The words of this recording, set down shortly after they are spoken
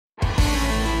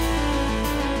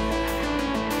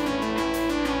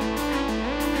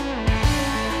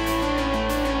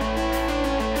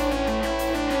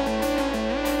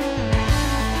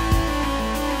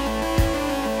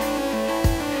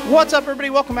What's up, everybody?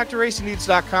 Welcome back to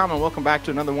RacingDudes.com, and welcome back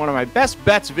to another one of my best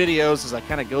bets videos as I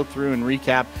kind of go through and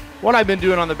recap what I've been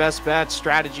doing on the best bets,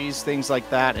 strategies, things like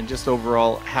that, and just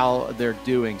overall how they're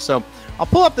doing. So I'll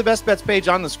pull up the best bets page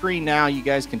on the screen now. You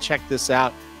guys can check this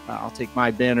out. I'll take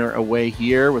my banner away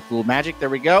here with a little magic. There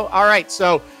we go. All right,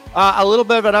 so a little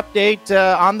bit of an update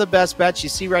on the best bets. You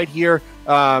see right here,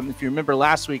 if you remember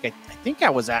last week, I think I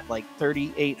was at like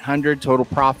 3,800 total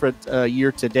profit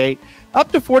year to date. Up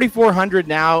to 4,400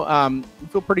 now. I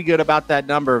feel pretty good about that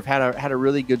number. I've had a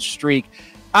really good streak.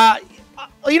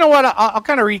 You know what? I'll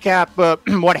kind of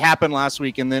recap what happened last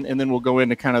week, and then we'll go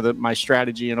into kind of my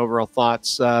strategy and overall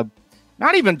thoughts.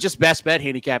 Not even just best bet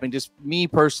handicapping, just me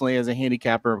personally as a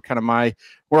handicapper, kind of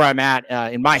where I'm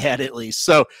at in my head at least.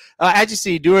 So as you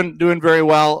see, doing very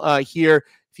well here.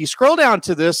 If you scroll down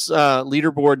to this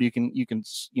leaderboard, you can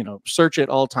search it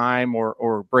all time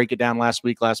or break it down last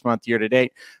week, last month, year to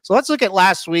date. So let's look at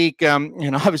last week.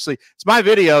 Obviously it's my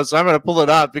video, so I'm going to pull it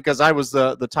up because I was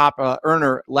the top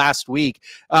earner last week.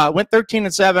 Went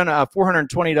 13-7,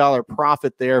 $420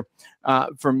 profit there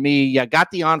for me. Yeah,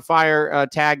 got the on fire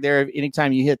tag there.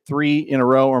 Anytime you hit 3 in a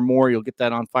row or more, you'll get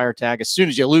that on fire tag. As soon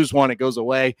as you lose one, it goes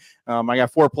away. I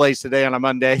got 4 plays today on a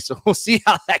Monday, so we'll see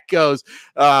how that goes.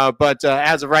 But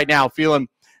as of right now, feeling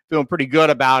pretty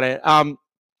good about it. So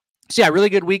yeah, really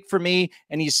good week for me.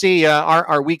 And you see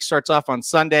our week starts off on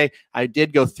Sunday. I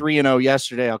did go 3-0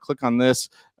 yesterday. I'll click on this.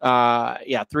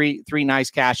 Yeah, three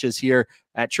nice cashes here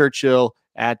at Churchill,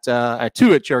 at 2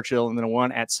 at Churchill, and then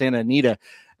 1 at Santa Anita.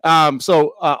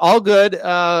 So all good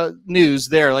news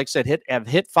there. Like I said, have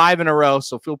hit 5 in a row,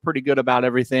 so feel pretty good about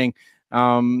everything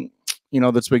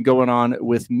that's been going on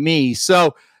with me.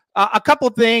 So a couple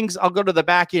of things. I'll go to the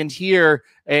back end here,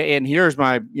 and here's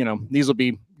my, these will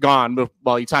be gone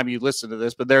by the time you listen to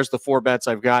this, but there's the 4 bets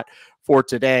I've got for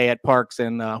today at Parks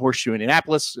and Horseshoe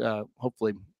Indianapolis.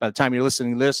 Hopefully by the time you're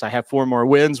listening to this, I have 4 more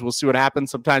wins. We'll see what happens.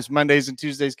 Sometimes Mondays and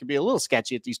Tuesdays can be a little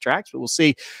sketchy at these tracks, but we'll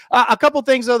see. A couple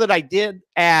things, though, that I did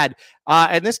add,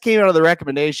 and this came out of the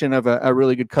recommendation of a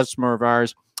really good customer of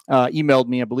ours, emailed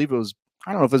me, I believe it was,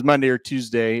 I don't know if it was Monday or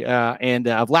Tuesday, and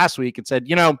of last week, and said,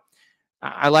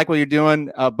 I like what you're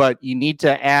doing, but you need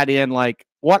to add in, like,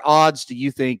 what odds do you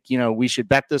think, we should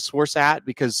bet this horse at?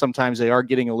 Because sometimes they are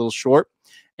getting a little short.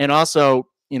 And also,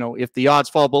 if the odds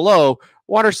fall below,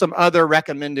 what are some other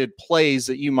recommended plays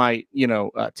that you might,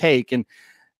 take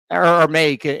or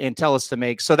make and tell us to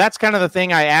make? So that's kind of the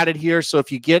thing I added here. So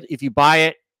if you buy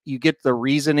it, you get the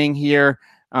reasoning here.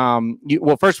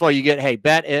 Well, first of all, you get, hey,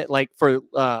 bet it, like for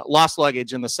lost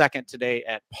luggage in the second today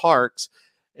at Parks.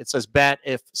 It says bet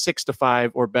if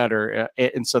 6-5 or better.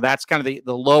 And so that's kind of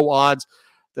the low odds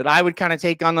that I would kind of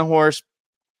take on the horse.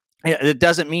 It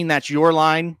doesn't mean that's your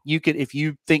line. You could, if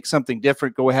you think something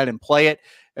different, go ahead and play it.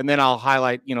 And then I'll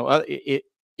highlight,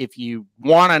 if you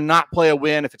want to not play a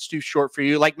win, if it's too short for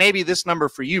you, like maybe this number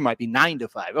for you might be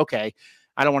 9-5. Okay,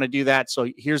 I don't want to do that. So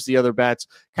here's the other bets,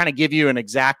 kind of give you an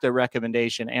exacta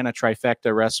recommendation and a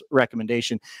trifecta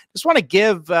recommendation. Just want to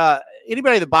give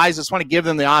anybody that buys this, want to give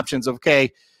them the options of,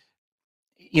 okay,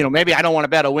 maybe I don't want to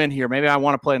bet a win here. Maybe I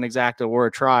want to play an exacta or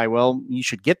a try. Well, you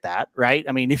should get that, right?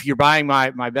 I mean, if you're buying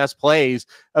my best plays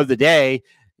of the day,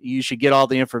 you should get all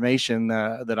the information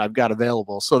that I've got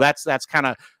available. So that's kind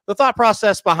of the thought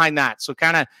process behind that. So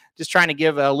kind of just trying to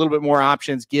give a little bit more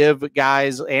options, give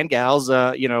guys and gals,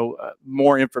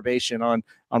 more information on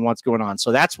what's going on.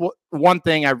 So that's one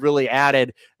thing I've really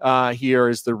added here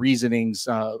is the reasonings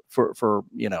for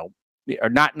or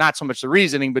not so much the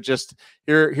reasoning, but just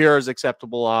here is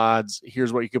acceptable odds.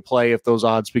 Here's what you could play if those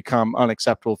odds become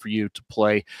unacceptable for you to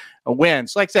play a win.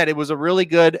 So like I said, it was a really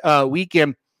good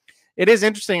weekend. It is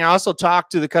interesting. I also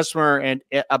talked to the customer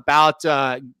about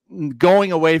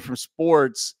going away from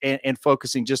sports and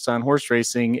focusing just on horse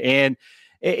racing. And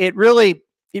it really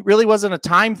wasn't a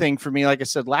time thing for me. Like I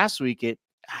said last week,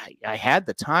 I had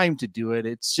the time to do it.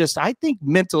 It's just, I think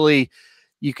mentally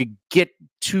you could get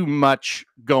too much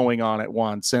going on at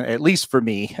once, and at least for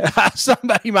me.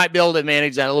 Somebody might be able to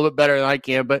manage that a little bit better than I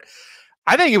can, but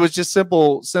I think it was just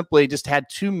simply just had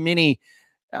too many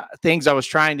things I was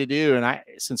trying to do. And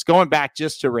since going back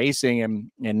just to racing and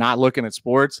not looking at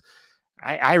sports,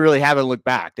 I really haven't looked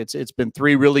back. It's been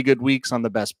 3 really good weeks on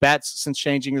the best bets since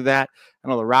changing to that. I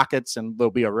know the Rockets, and there'll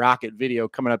be a Rocket video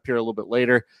coming up here a little bit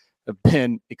later, have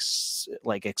been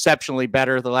exceptionally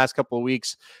better the last couple of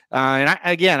weeks. And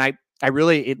I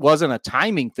really, it wasn't a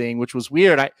timing thing, which was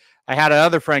weird. I had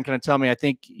another friend kind of tell me, I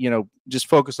think, just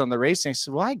focus on the racing. I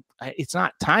said, well, it's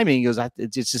not timing. He goes,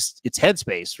 it's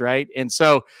headspace. Right. And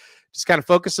so just kind of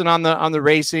focusing on the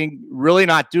racing, really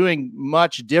not doing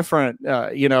much different,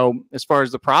 you know, as far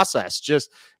as the process,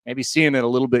 just maybe seeing it a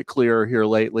little bit clearer here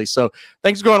lately. So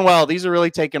things are going well. These are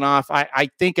really taking off. I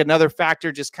think another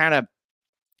factor, just kind of,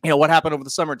 you know, what happened over the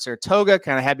summer at Saratoga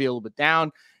kind of had me a little bit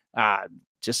down.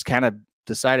 Just kind of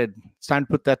decided it's time to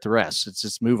put that to rest. It's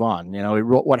just move on. You know,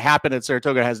 what happened at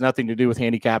Saratoga has nothing to do with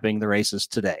handicapping the races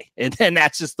today. And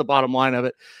that's just the bottom line of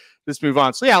it. Just move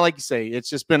on. So yeah, like you say,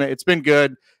 it's been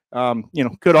good. You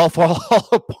know, could all fall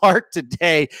apart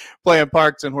today playing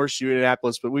Parks and Horseshoe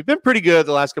Indianapolis, but we've been pretty good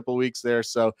the last couple of weeks there.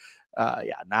 So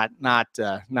yeah, not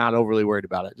overly worried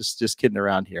about it. Just kidding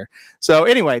around here. So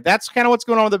anyway, that's kind of what's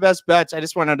going on with the best bets. I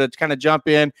just wanted to kind of jump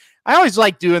in. I always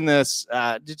like doing this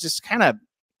to just kind of,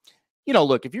 you know,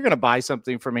 look, if you're going to buy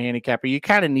something from a handicapper, you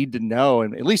kind of need to know,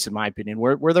 and at least in my opinion,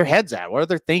 where their head's at, what are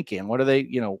they thinking, what are they,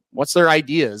 you know, what's their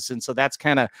ideas. And so that's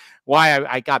kind of why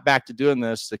I got back to doing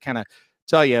this, to kind of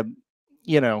tell you,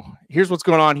 you know, here's what's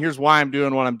going on, here's why I'm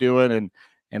doing what I'm doing,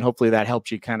 and hopefully that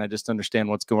helps you kind of just understand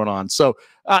what's going on. So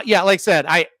yeah, like I said,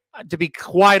 to be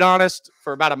quite honest,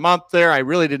 for about a month there, I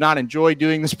really did not enjoy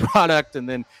doing this product. And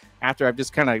then after I've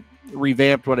just kind of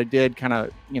revamped what I did, kind of,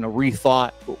 you know,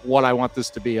 rethought what I want this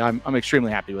to be, I'm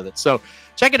extremely happy with it. So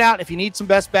check it out. If you need some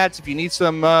best bets, if you need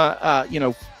some, you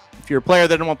know, if you're a player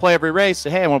that doesn't want to play every race,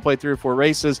 say, hey, I want to play 3 or 4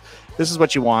 races, this is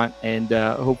what you want. And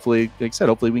hopefully, like I said,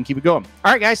 hopefully we can keep it going.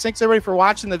 All right, guys, thanks everybody for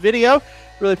watching the video.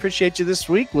 Really appreciate you this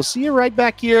week. We'll see you right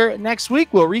back here next week.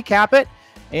 We'll recap it,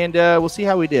 and we'll see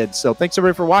how we did. So thanks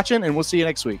everybody for watching, and we'll see you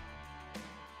next week.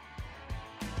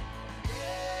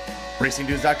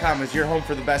 RacingDudes.com is your home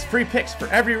for the best free picks for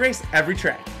every race, every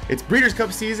track. It's Breeders'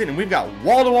 Cup season, and we've got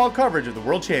wall-to-wall coverage of the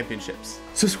World Championships.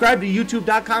 Subscribe to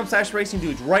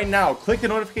YouTube.com/RacingDudes right now. Click the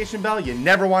notification bell. You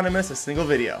never want to miss a single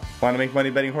video. Want to make money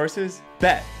betting horses?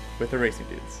 Bet with the Racing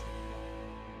Dudes.